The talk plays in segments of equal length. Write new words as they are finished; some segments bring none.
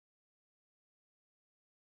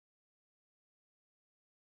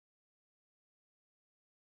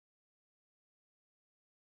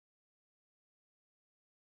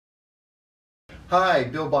Hi,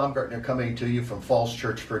 Bill Baumgartner coming to you from Falls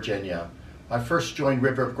Church, Virginia. I first joined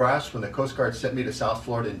River of Grass when the Coast Guard sent me to South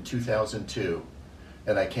Florida in 2002.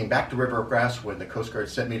 And I came back to River of Grass when the Coast Guard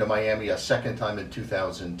sent me to Miami a second time in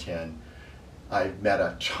 2010. I met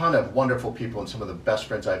a ton of wonderful people and some of the best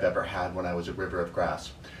friends I've ever had when I was at River of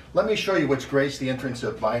Grass. Let me show you what's graced the entrance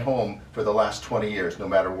of my home for the last 20 years, no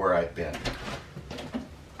matter where I've been.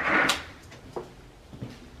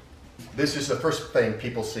 This is the first thing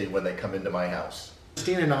people see when they come into my house.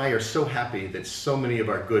 Christine and I are so happy that so many of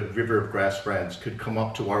our good River of Grass friends could come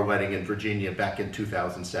up to our wedding in Virginia back in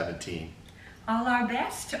 2017. All our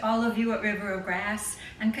best to all of you at River of Grass,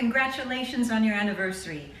 and congratulations on your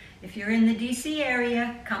anniversary. If you're in the DC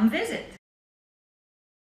area, come visit.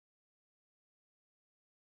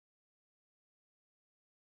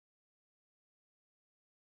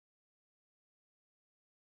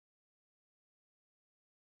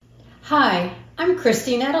 Hi, I'm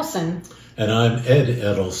Christine Edelson. And I'm Ed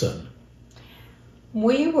Edelson.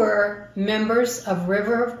 We were members of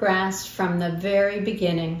River of Grass from the very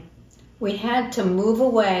beginning. We had to move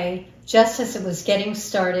away just as it was getting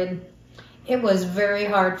started. It was very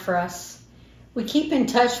hard for us. We keep in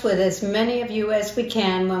touch with as many of you as we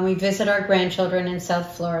can when we visit our grandchildren in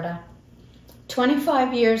South Florida.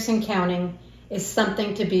 25 years and counting is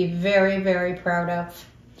something to be very, very proud of.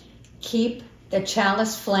 Keep the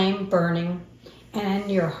chalice flame burning and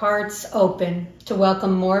your hearts open to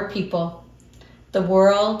welcome more people. The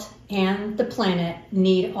world and the planet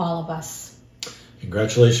need all of us.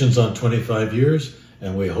 Congratulations on 25 years,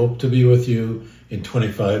 and we hope to be with you in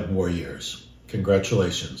 25 more years.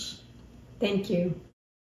 Congratulations. Thank you.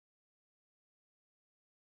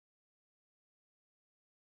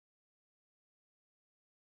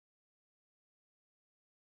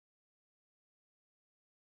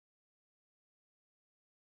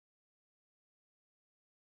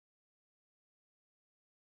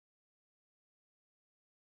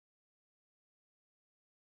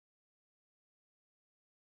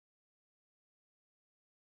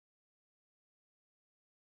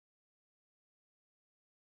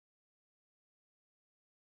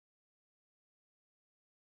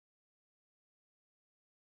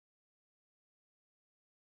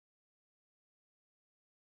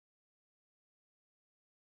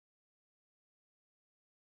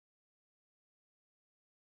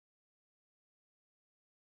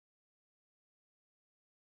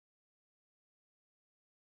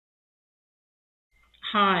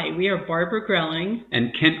 Hi, we are Barbara Grelling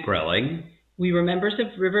and Kent Grelling. We were members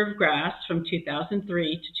of River of Grass from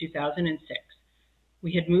 2003 to 2006.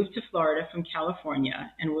 We had moved to Florida from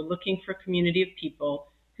California and were looking for a community of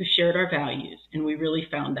people who shared our values, and we really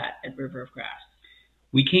found that at River of Grass.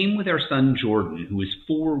 We came with our son Jordan, who was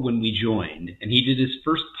 4 when we joined, and he did his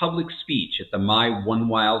first public speech at the My One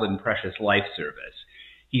Wild and Precious Life service.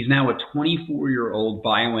 He's now a 24-year-old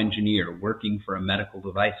bioengineer working for a medical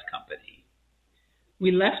device company. We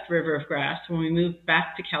left River of Grass when we moved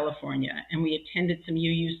back to California, and we attended some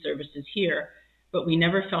UU services here, but we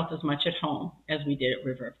never felt as much at home as we did at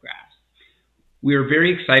River of Grass. We are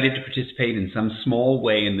very excited to participate in some small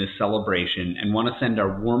way in this celebration and want to send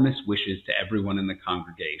our warmest wishes to everyone in the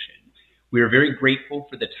congregation. We are very grateful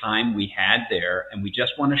for the time we had there, and we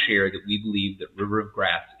just want to share that we believe that River of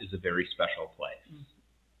Grass is a very special place.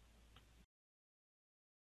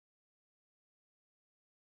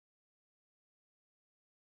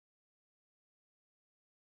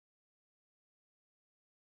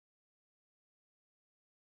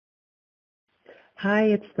 Hi,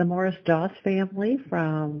 it's the Morris Doss family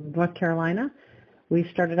from North Carolina. We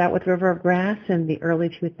started out with River of Grass in the early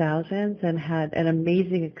 2000s and had an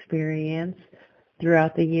amazing experience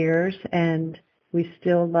throughout the years, and we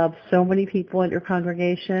still love so many people at your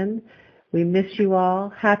congregation. We miss you all.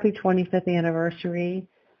 Happy 25th anniversary.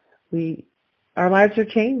 Our lives are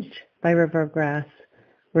changed by River of Grass.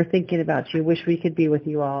 We're thinking about you. Wish we could be with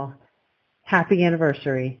you all. Happy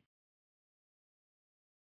anniversary.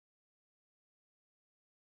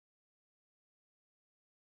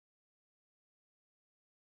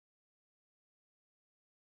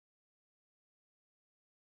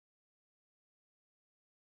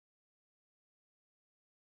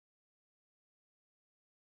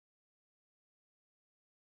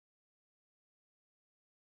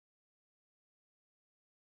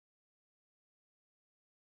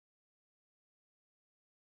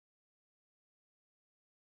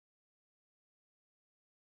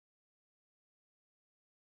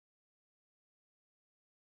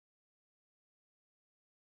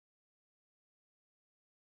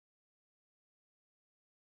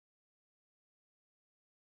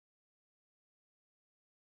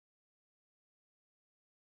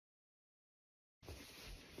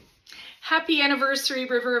 Happy anniversary,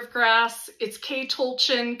 River of Grass. It's Kay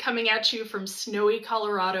Tolchin coming at you from snowy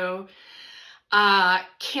Colorado.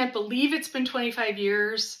 Can't believe it's been 25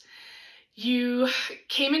 years. You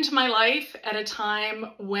came into my life at a time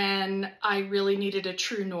when I really needed a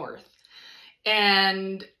true north.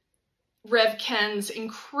 And Rev Ken's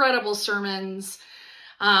incredible sermons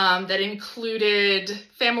that included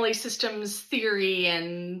family systems theory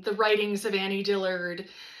and the writings of Annie Dillard,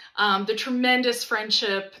 the tremendous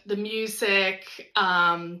friendship, the music,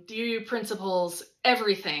 the UU principles,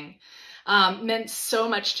 everything meant so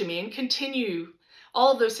much to me, and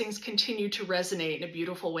all of those things continue to resonate in a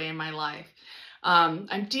beautiful way in my life.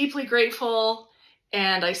 I'm deeply grateful,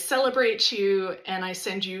 and I celebrate you, and I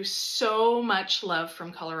send you so much love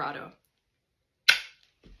from Colorado.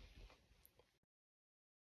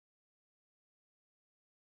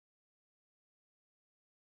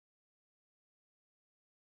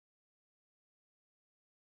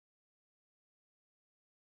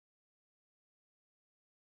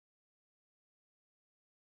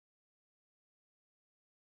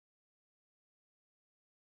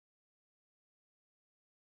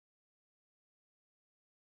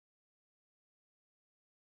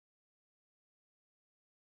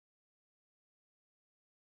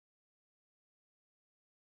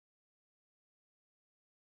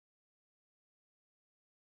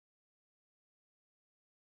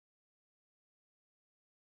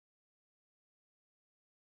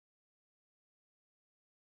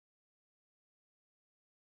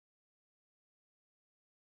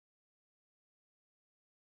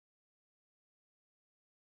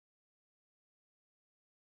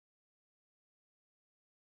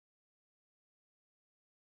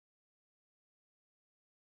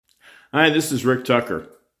 Hi, this is Rick Tucker,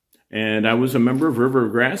 and I was a member of River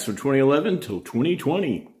of Grass from 2011 till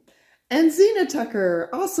 2020. And Zena Tucker,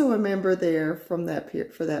 also a member there from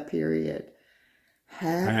for that period.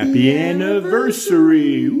 Happy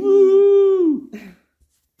anniversary! Woo!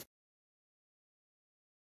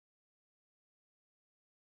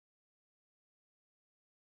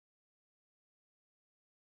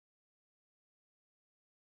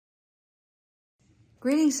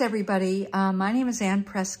 Greetings, everybody. My name is Ann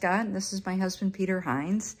Prescott, and this is my husband, Peter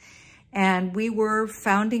Hines. And we were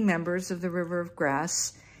founding members of the River of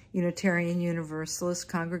Grass Unitarian Universalist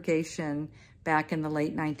congregation back in the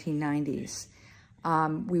late 1990s.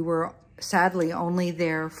 We were sadly only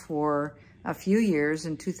there for a few years.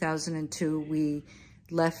 In 2002, we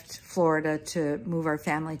left Florida to move our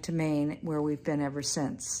family to Maine, where we've been ever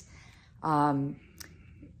since.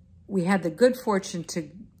 We had the good fortune to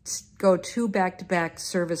go 2 back-to-back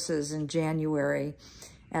services in January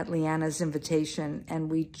at Leanna's invitation, and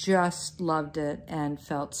we just loved it and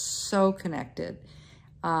felt so connected.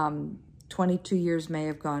 22 years may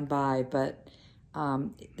have gone by, but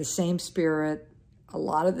the same spirit, a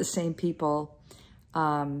lot of the same people,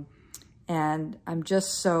 and I'm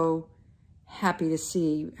just so happy to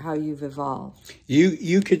see how you've evolved.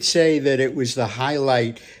 You could say that it was the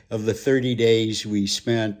highlight of the 30 days we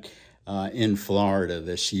spent in Florida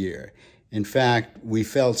this year. In fact, we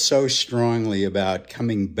felt so strongly about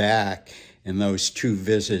coming back in those 2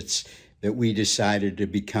 visits that we decided to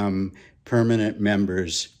become permanent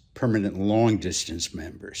members, permanent long-distance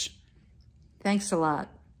members. Thanks a lot.